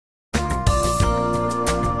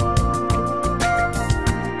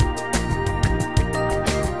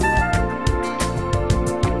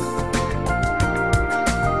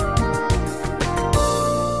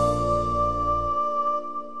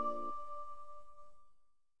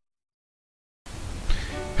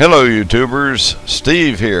Hello YouTubers,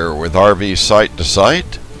 Steve here with RV Site to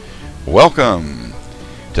Site. Welcome.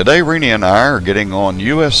 Today Renee and I are getting on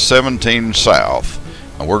US 17 South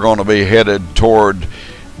and we're going to be headed toward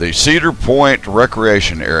the Cedar Point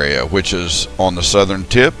recreation area, which is on the southern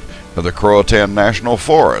tip of the Croatan National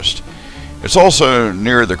Forest. It's also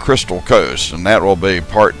near the Crystal Coast, and that will be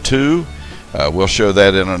part 2. We'll show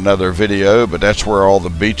that in another video, but that's where all the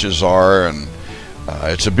beaches are, and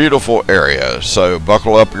it's a beautiful area. So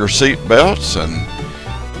buckle up your seat belts and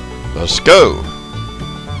let's go.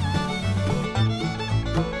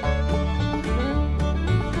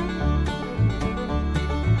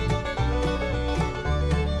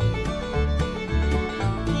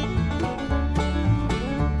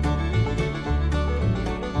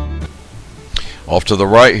 Off to the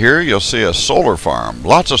right here, you'll see a solar farm.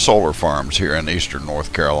 Lots of solar farms here in eastern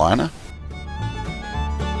North Carolina.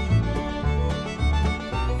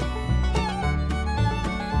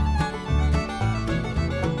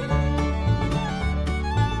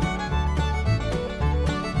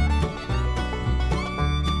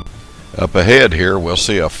 Up ahead here, we'll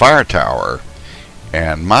see a fire tower.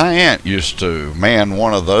 And my aunt used to man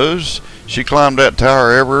one of those. She climbed that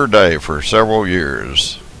tower every day for several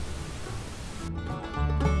years.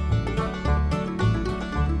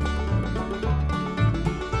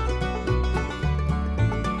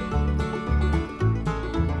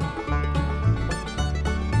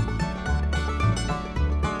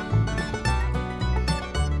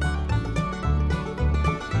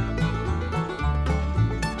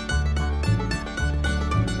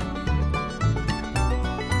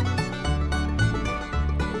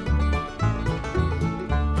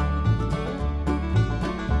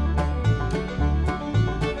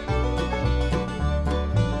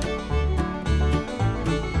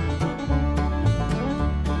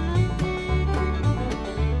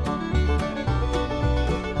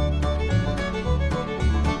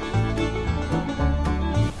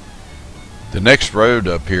 The next road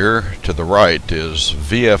up here to the right is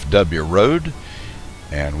VFW Road,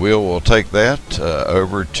 and we will take that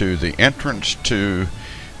over to the entrance to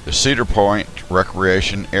the Cedar Point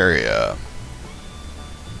recreation area.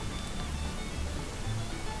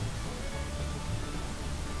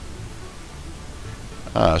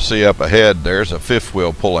 See up ahead there's a fifth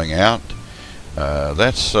wheel pulling out.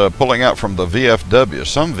 That's pulling out from the VFW.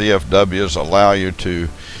 Some VFWs allow you to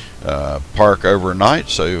park overnight,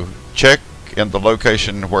 so check in the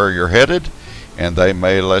location where you're headed and they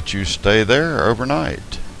may let you stay there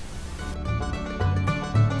overnight.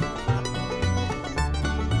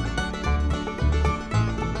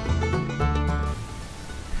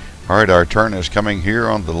 Alright, our turn is coming here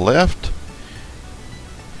on the left,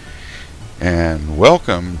 and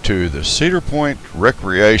welcome to the Cedar Point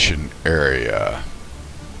recreation area.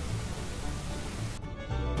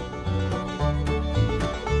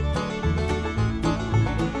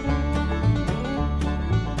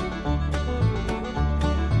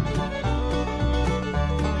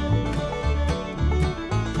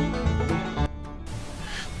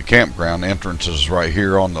 Campground entrance is right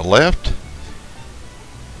here on the left.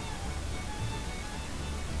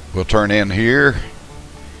 We'll turn in here,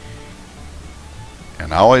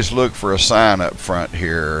 and I always look for a sign up front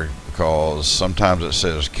here because sometimes it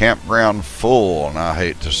says campground full, and I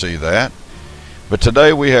hate to see that. But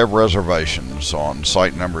today we have reservations on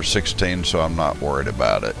site number 16, so I'm not worried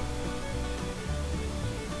about it.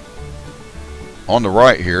 On the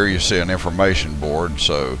right here you see an information board,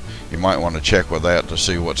 so you might want to check with that to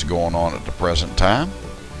see what's going on at the present time.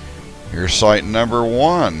 Here's site number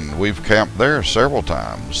 1. We've camped there several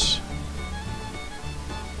times.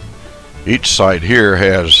 Each site here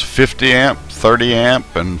has 50 amp, 30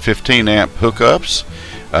 amp, and 15 amp hookups.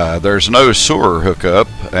 There's no sewer hookup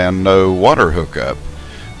and no water hookup,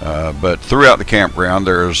 but throughout the campground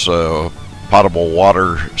there's potable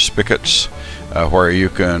water spigots where you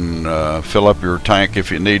can fill up your tank if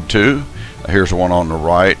you need to. Here's one on the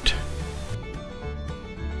right.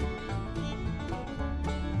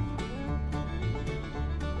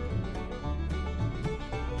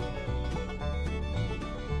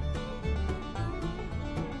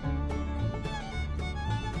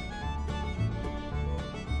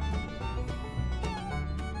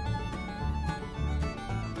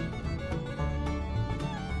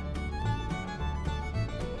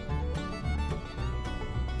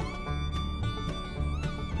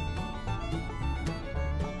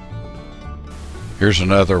 Here's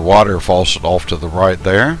another water faucet off to the right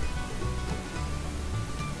there.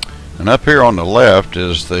 And up here on the left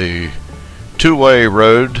is the two-way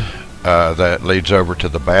road that leads over to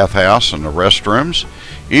the bathhouse and the restrooms,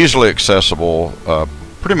 easily accessible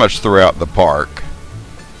pretty much throughout the park.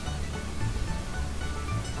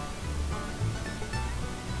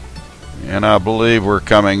 And I believe we're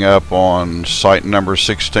coming up on site number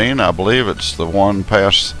 16. I believe it's the one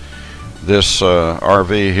past this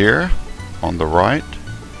RV here on the right.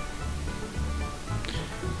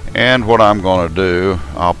 And what I'm going to do,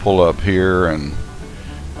 I'll pull up here and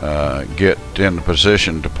get in the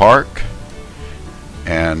position to park.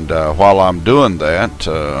 And while I'm doing that,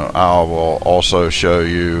 I will also show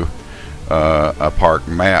you a park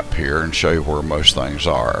map here and show you where most things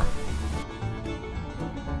are.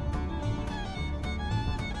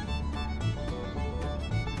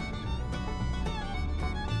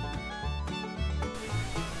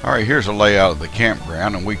 Alright, here's a layout of the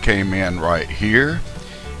campground, and we came in right here,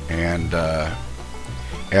 and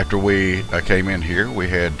after we came in here we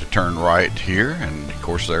had to turn right here, and of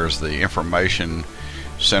course there's the information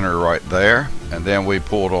center right there, and then we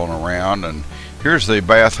pulled on around, and here's the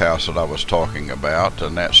bathhouse that I was talking about,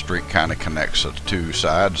 and that street kind of connects the two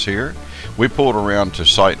sides here. We pulled around to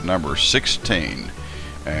site number 16,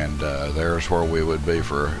 and there's where we would be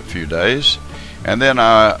for a few days. And then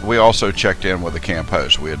we also checked in with the camp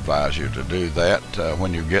host. We advise you to do that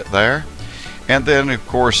when you get there. And then of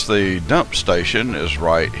course the dump station is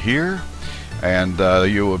right here, and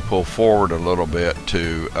you would pull forward a little bit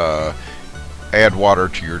to add water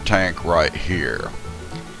to your tank right here.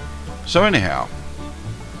 So anyhow,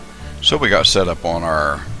 so we got set up on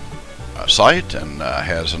our site, and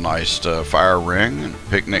has a nice fire ring and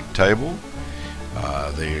picnic table,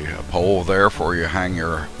 the pole there for you hang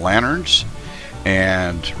your lanterns,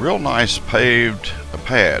 and real nice paved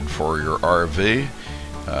pad for your RV,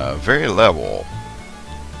 very level.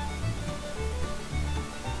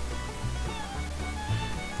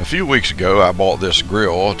 A few weeks ago I bought this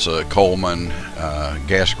grill. It's a Coleman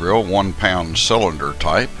gas grill, 1 pound cylinder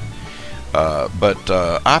type, but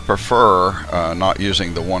I prefer not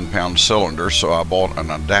using the 1 pound cylinder, so I bought an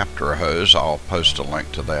adapter hose. I'll post a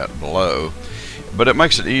link to that below. But it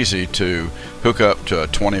makes it easy to hook up to a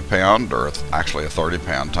 20 pound or actually a 30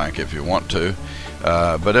 pound tank if you want to,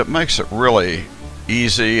 but it makes it really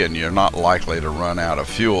easy, and you're not likely to run out of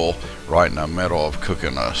fuel right in the middle of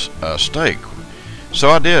cooking a steak. So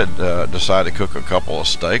I did decide to cook a couple of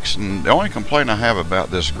steaks, and the only complaint I have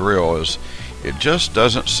about this grill is it just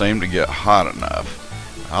doesn't seem to get hot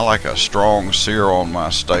enough. I like a strong sear on my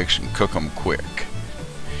steaks and cook them quick.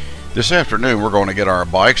 This afternoon we're going to get our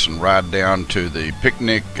bikes and ride down to the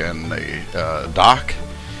picnic and the dock,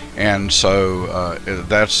 and so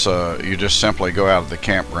that's you just simply go out of the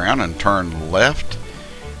campground and turn left,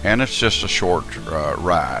 and it's just a short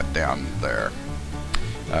ride down there.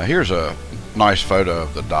 Here's a nice photo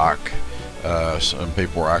of the dock. Some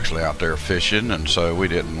people were actually out there fishing, and so we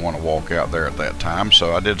didn't want to walk out there at that time,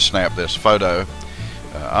 so I did snap this photo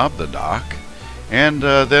of the dock. And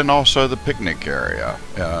then also the picnic area,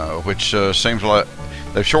 which seems like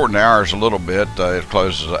they've shortened the hours a little bit. It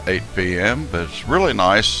closes at 8 p.m., but it's really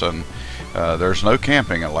nice, and there's no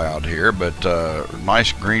camping allowed here, but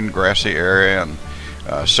nice green grassy area,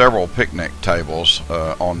 and several picnic tables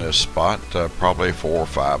on this spot, probably 4 or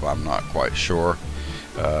 5, I'm not quite sure,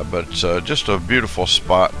 but just a beautiful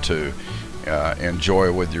spot to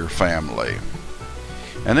enjoy with your family.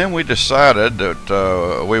 And then we decided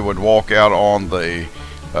that we would walk out on the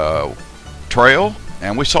trail,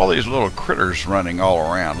 and we saw these little critters running all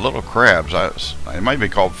around, little crabs. They may be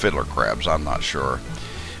called fiddler crabs, I'm not sure.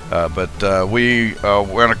 But we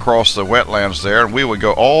went across the wetlands there, and we would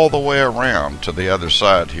go all the way around to the other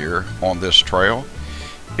side here on this trail.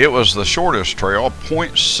 It was the shortest trail,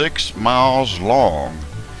 0.6 miles long.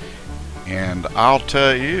 And I'll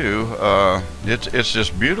tell you, it's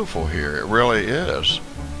just beautiful here. It really is.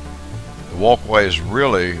 The walkway is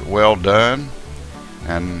really well done,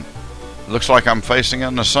 and looks like I'm facing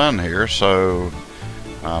in the sun here, so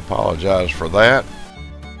I apologize for that.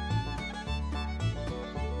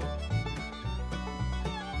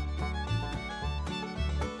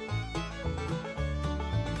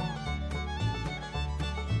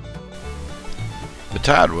 The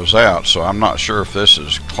tide was out, so I'm not sure if this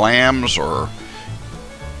is clams or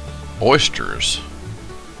oysters.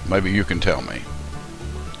 Maybe you can tell me.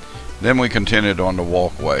 Then we continued on the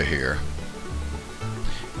walkway here.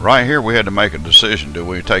 Right here we had to make a decision. Do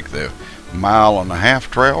we take the 1.5 mile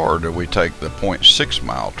trail, or do we take the 0.6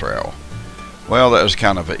 mile trail? Well, that was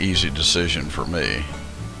kind of an easy decision for me.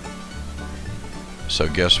 So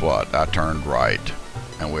guess what? I turned right,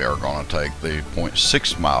 and we are going to take the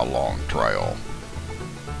 0.6 mile long trail.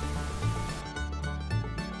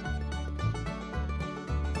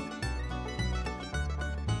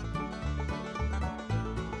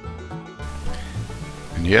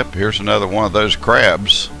 And yep, here's another one of those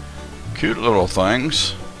crabs. Cute little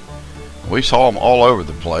things. We saw them all over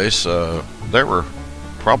the place. They were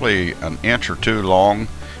probably an inch or two long,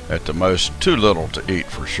 at the most too little to eat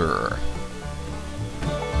for sure.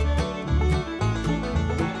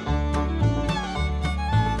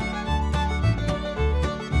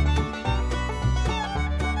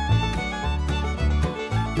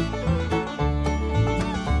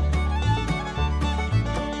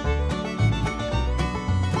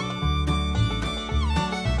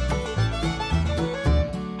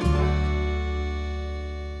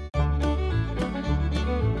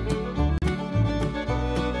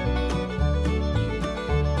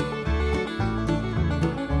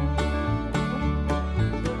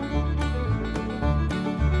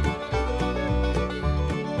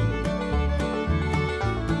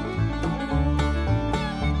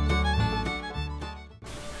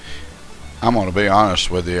 I'm going to be honest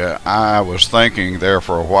with you, I was thinking there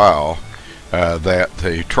for a while that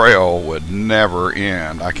the trail would never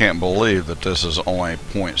end. I can't believe that this is only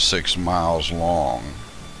 0.6 miles long.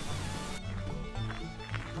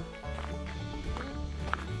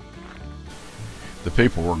 The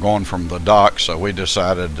people were going from the dock, so we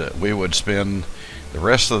decided that we would spend the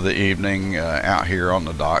rest of the evening out here on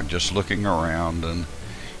the dock, just looking around and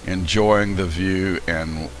enjoying the view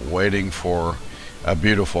and waiting for a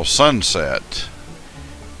beautiful sunset.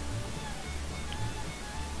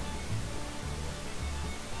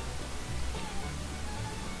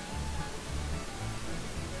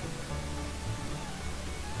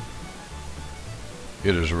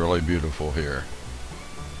 It is really beautiful here.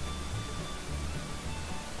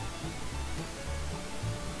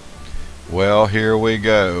 Well, here we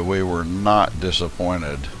go. We were not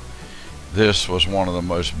disappointed. This was one of the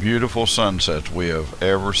most beautiful sunsets we have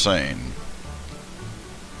ever seen.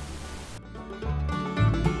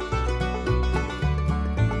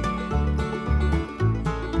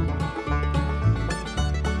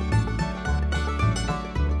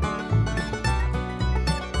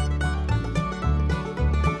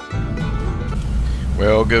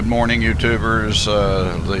 Well, good morning, YouTubers.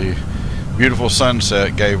 The beautiful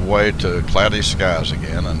sunset gave way to cloudy skies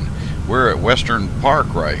again, and we're at Western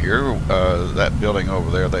Park right here. That building over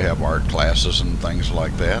there, they have art classes and things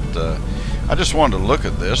like that. I just wanted to look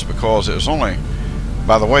at this because it's only,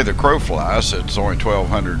 by the way the crow flies, it's only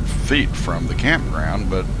 1,200 feet from the campground,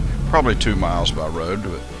 but probably 2 miles by road.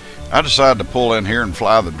 But I decided to pull in here and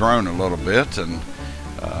fly the drone a little bit and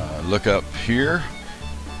look up here.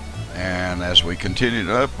 And as we continued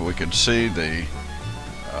up, we could see the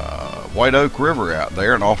White Oak River out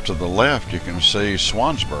there, and off to the left you can see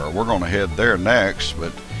Swansboro. We're going to head there next,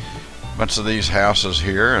 but a bunch of these houses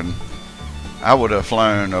here, and I would have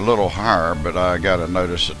flown a little higher, but I got a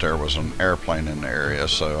notice that there was an airplane in the area,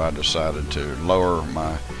 so I decided to lower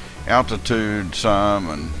my altitude some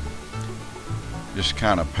and just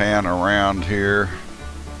kind of pan around here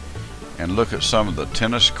and look at some of the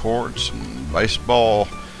tennis courts and baseball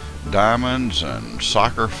diamonds and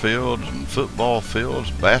soccer fields and football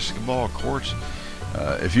fields, basketball courts.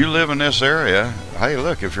 If you live in this area, hey,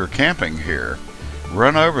 look, if you're camping here,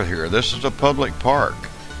 run over here. This is a public park,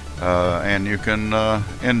 and you can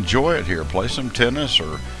enjoy it here. Play some tennis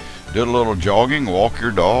or do a little jogging, walk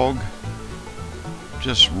your dog.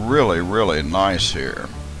 Just really, really nice here.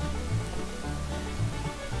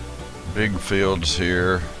 Big fields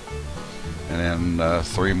here, and then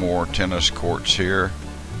 3 more tennis courts here.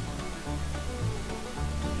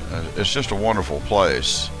 It's just a wonderful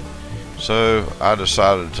place. So I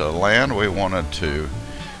decided to land. We wanted to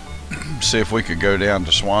see if we could go down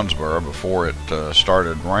to Swansboro before it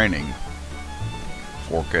started raining.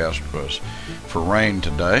 Forecast was for rain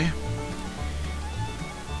today.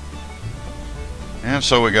 And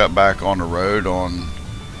so we got back on the road on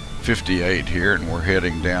 58 here, and we're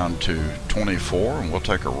heading down to 24, and we'll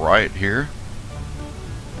take a right here.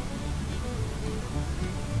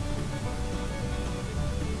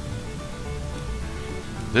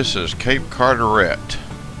 This is Cape Carteret.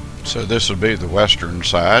 So this would be the western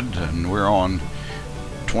side, and we're on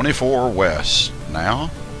 24 west now.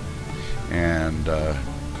 And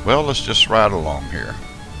well, let's just ride along here.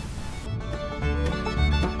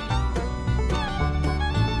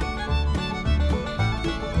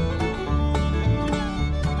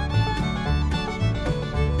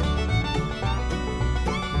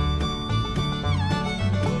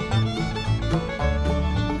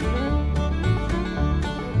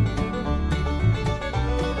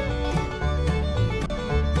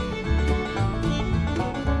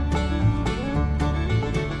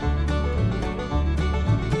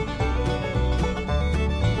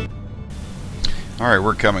 Alright,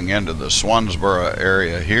 we're coming into the Swansboro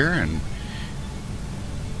area here, and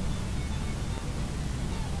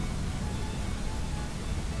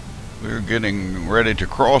We're getting ready to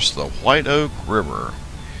cross the White Oak River.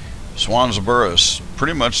 Swansboro is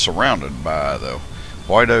pretty much surrounded by the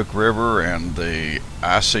White Oak River and the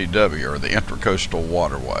ICW, or the Intracoastal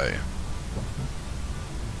Waterway.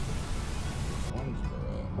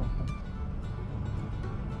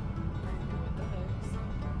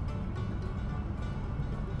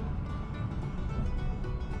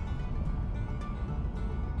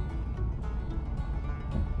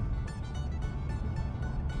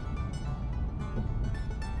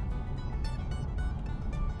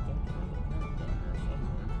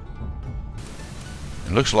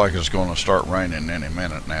 It looks like it's going to start raining any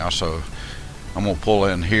minute now, so I'm going to pull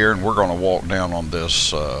in here and we're going to walk down on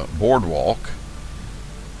this boardwalk.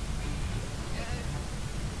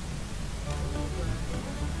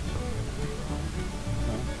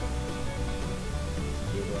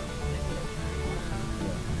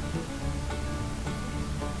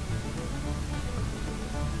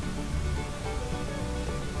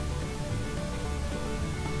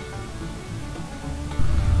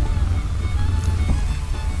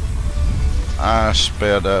 I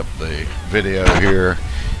sped up the video here.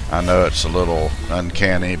 I know it's a little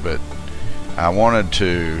uncanny, but I wanted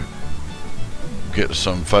to get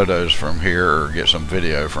some photos from here, or get some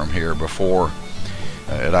video from here before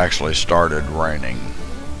it actually started raining.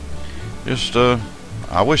 Just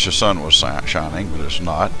I wish the sun was shining, but it's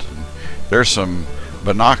not. There's some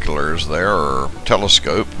binoculars there, or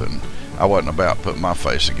telescope, and I wasn't about putting my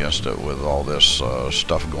face against it with all this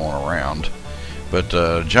stuff going around.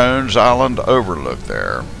 But Jones Island overlook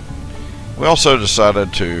there. We also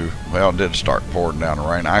decided to, well, it did start pouring down the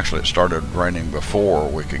rain. Actually, it started raining before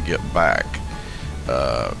we could get back.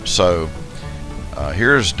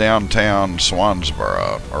 Here's downtown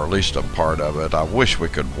Swansboro, or at least a part of it. I wish we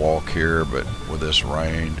could walk here, but with this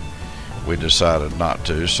rain, we decided not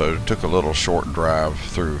to, so it took a little short drive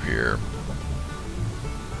through here.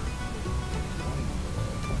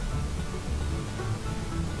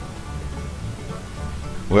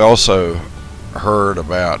 We also heard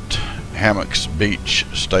about Hammocks Beach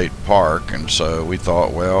State Park, and so we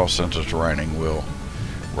thought, well, since it's raining, we'll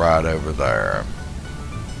ride over there.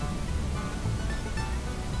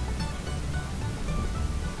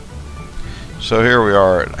 So here we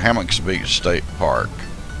are at Hammocks Beach State Park,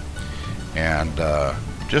 and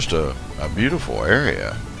just a beautiful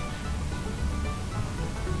area.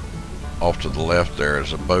 Off to the left there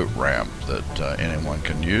is a boat ramp that anyone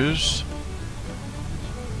can use.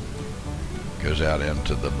 Goes out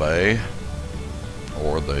into the bay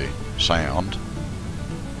or the sound.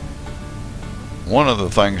 One of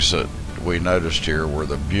the things that we noticed here were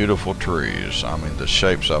the beautiful trees. I mean, the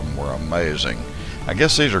shapes of them were amazing. I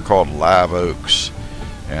guess these are called live oaks,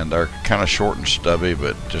 and they're kind of short and stubby,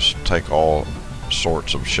 but just take all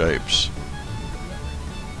sorts of shapes.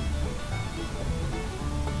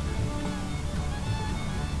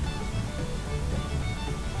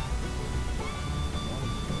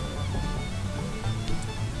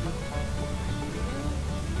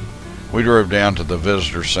 We drove down to the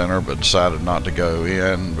visitor center, but decided not to go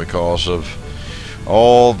in because of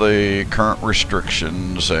all the current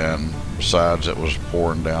restrictions, and besides, it was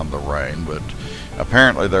pouring down the rain. But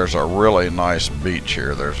apparently there's a really nice beach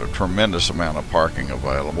here. There's a tremendous amount of parking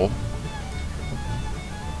available.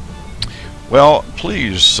 Well,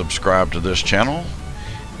 please subscribe to this channel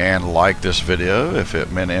and like this video if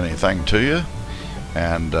it meant anything to you.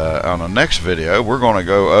 And on the next video, we're going to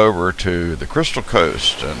go over to the Crystal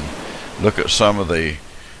Coast and look at some of the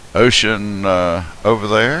ocean over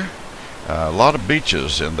there. A lot of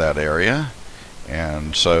beaches in that area,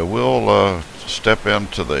 and so we'll step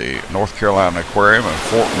into the North Carolina Aquarium in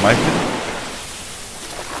Fort Macon.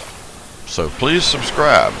 So please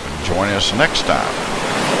subscribe and join us next time.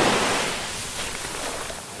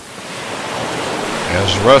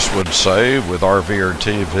 As Russ would say with RVer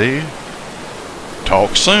TV,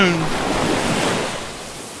 talk soon.